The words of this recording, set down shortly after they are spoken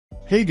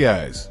Hey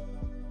guys!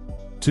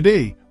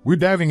 Today, we're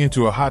diving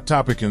into a hot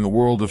topic in the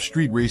world of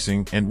street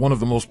racing and one of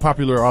the most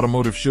popular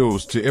automotive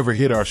shows to ever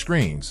hit our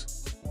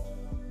screens.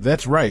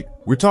 That's right,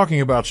 we're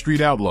talking about Street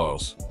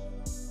Outlaws.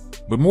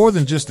 But more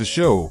than just the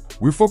show,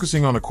 we're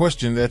focusing on a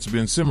question that's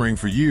been simmering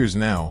for years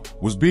now.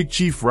 Was Big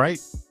Chief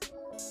right?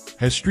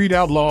 Has Street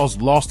Outlaws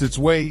lost its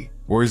way,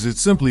 or is it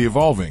simply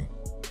evolving?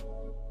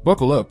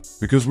 Buckle up,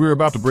 because we're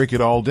about to break it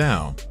all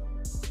down.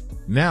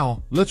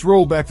 Now, let's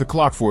roll back the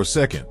clock for a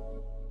second.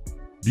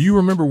 Do you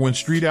remember when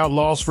Street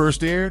Outlaws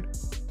first aired?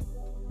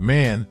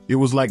 Man, it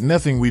was like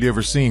nothing we'd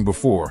ever seen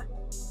before.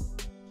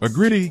 A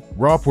gritty,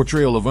 raw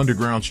portrayal of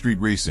underground street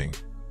racing.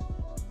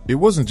 It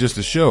wasn't just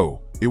a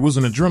show, it was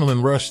an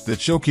adrenaline rush that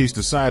showcased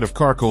a side of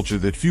car culture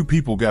that few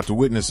people got to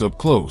witness up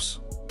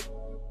close.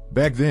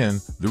 Back then,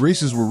 the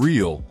races were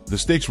real, the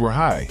stakes were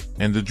high,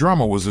 and the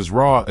drama was as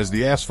raw as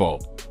the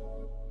asphalt.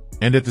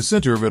 And at the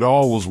center of it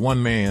all was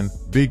one man,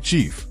 Big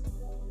Chief.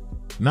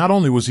 Not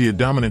only was he a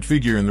dominant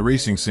figure in the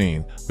racing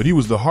scene, but he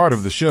was the heart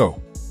of the show.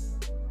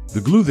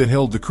 The glue that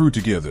held the crew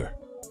together.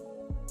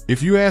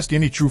 If you ask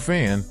any true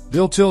fan,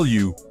 they'll tell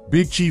you,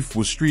 Big Chief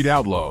was Street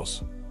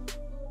Outlaws.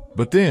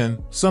 But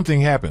then, something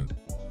happened.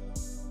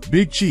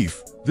 Big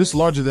Chief, this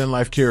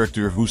larger-than-life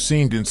character who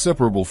seemed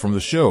inseparable from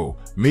the show,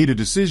 made a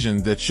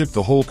decision that shook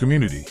the whole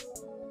community.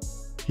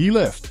 He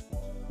left.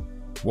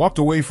 Walked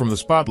away from the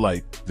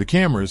spotlight, the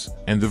cameras,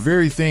 and the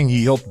very thing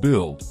he helped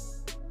build.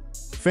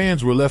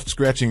 Fans were left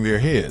scratching their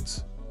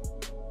heads.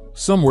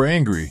 Some were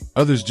angry,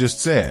 others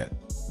just sad.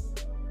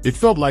 It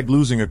felt like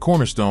losing a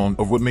cornerstone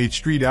of what made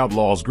Street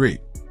Outlaws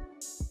great.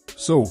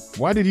 So,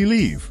 why did he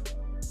leave?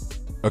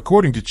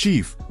 According to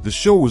Chief, the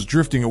show was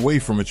drifting away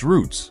from its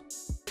roots.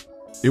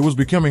 It was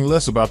becoming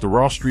less about the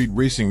raw street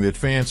racing that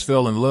fans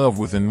fell in love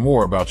with and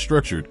more about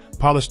structured,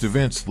 polished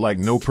events like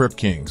No Prep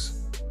Kings.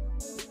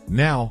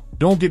 Now,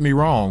 don't get me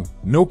wrong,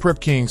 No Prep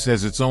Kings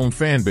has its own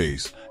fan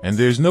base, and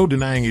there's no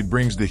denying it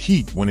brings the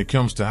heat when it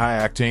comes to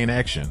high-octane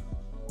action.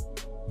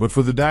 But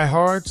for the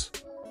diehards?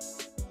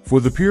 For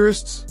the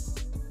purists?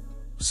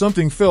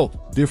 Something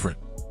felt different.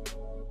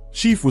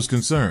 Chief was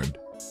concerned.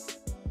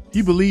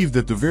 He believed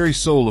that the very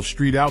soul of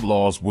Street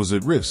Outlaws was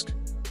at risk.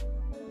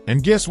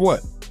 And guess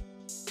what?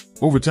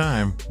 Over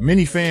time,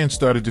 many fans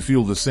started to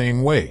feel the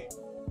same way.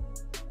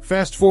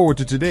 Fast forward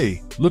to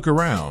today, look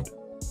around.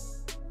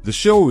 The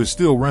show is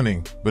still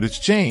running, but it's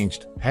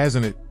changed,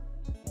 hasn't it?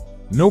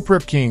 No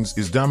Prep Kings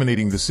is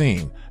dominating the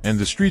scene, and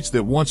the streets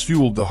that once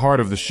fueled the heart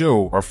of the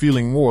show are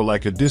feeling more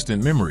like a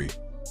distant memory.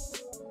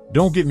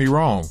 Don't get me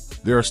wrong,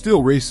 there are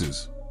still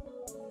races.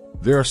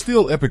 There are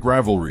still epic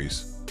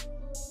rivalries.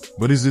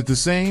 But is it the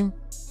same?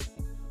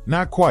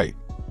 Not quite.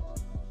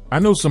 I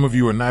know some of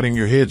you are nodding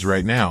your heads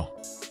right now.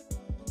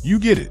 You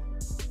get it.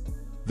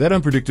 That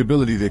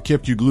unpredictability that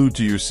kept you glued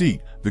to your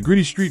seat, the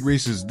gritty street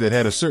races that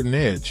had a certain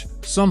edge,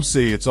 some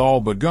say it's all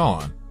but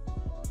gone.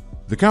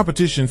 The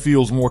competition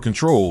feels more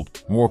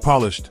controlled, more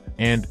polished,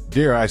 and,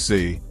 dare I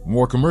say,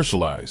 more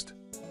commercialized.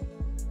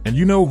 And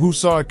you know who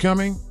saw it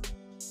coming?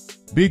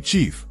 Big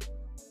Chief.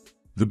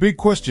 The big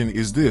question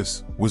is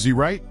this, was he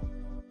right?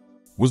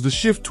 Was the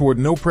shift toward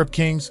No Prep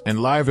Kings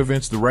and live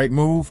events the right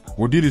move,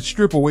 or did it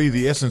strip away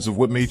the essence of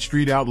what made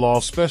Street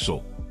Outlaws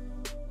special?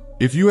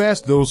 If you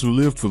ask those who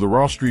lived for the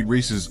raw street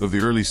races of the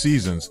early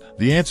seasons,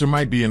 the answer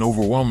might be an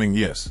overwhelming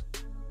yes.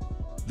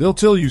 They'll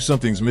tell you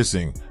something's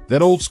missing,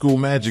 that old school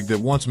magic that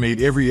once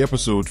made every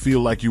episode feel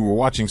like you were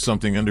watching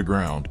something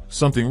underground,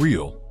 something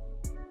real.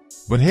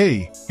 But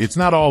hey, it's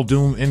not all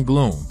doom and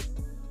gloom.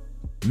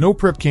 No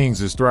Prep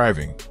Kings is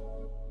thriving.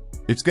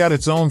 It's got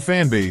its own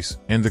fan base,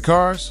 and the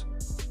cars?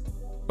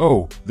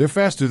 Oh, they're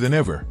faster than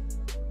ever.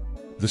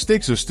 The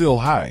stakes are still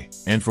high,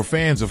 and for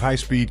fans of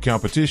high-speed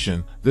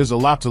competition, there's a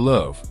lot to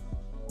love.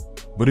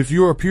 But if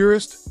you're a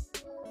purist,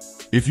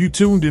 if you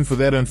tuned in for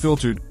that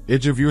unfiltered,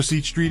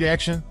 edge-of-your-seat street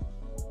action,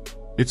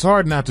 it's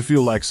hard not to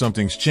feel like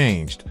something's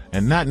changed,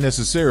 and not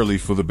necessarily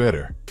for the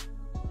better.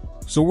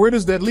 So where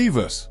does that leave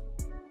us?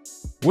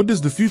 What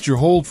does the future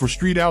hold for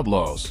Street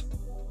Outlaws?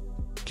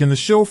 Can the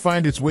show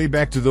find its way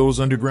back to those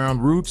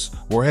underground roots,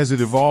 or has it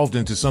evolved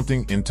into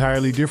something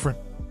entirely different?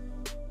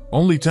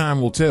 Only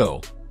time will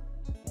tell.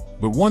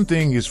 But one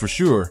thing is for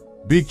sure,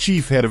 Big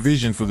Chief had a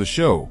vision for the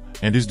show,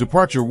 and his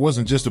departure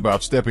wasn't just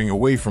about stepping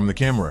away from the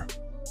camera.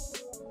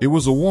 It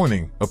was a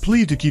warning, a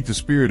plea to keep the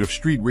spirit of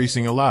street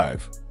racing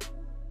alive.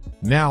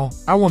 Now,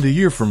 I want to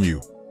hear from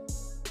you.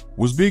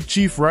 Was Big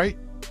Chief right?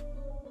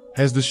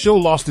 Has the show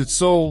lost its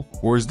soul,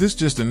 or is this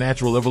just a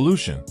natural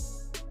evolution?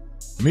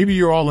 Maybe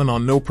you're all in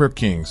on No Prep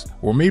Kings,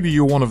 or maybe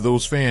you're one of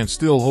those fans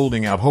still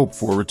holding out hope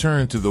for a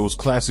return to those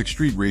classic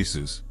street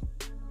races.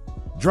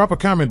 Drop a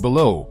comment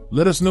below,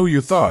 let us know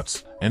your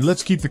thoughts, and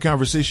let's keep the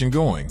conversation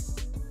going.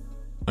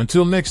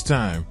 Until next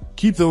time,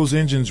 keep those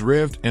engines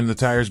revved and the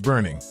tires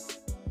burning.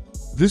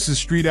 This is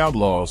Street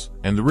Outlaws,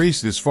 and the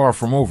race is far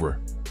from over.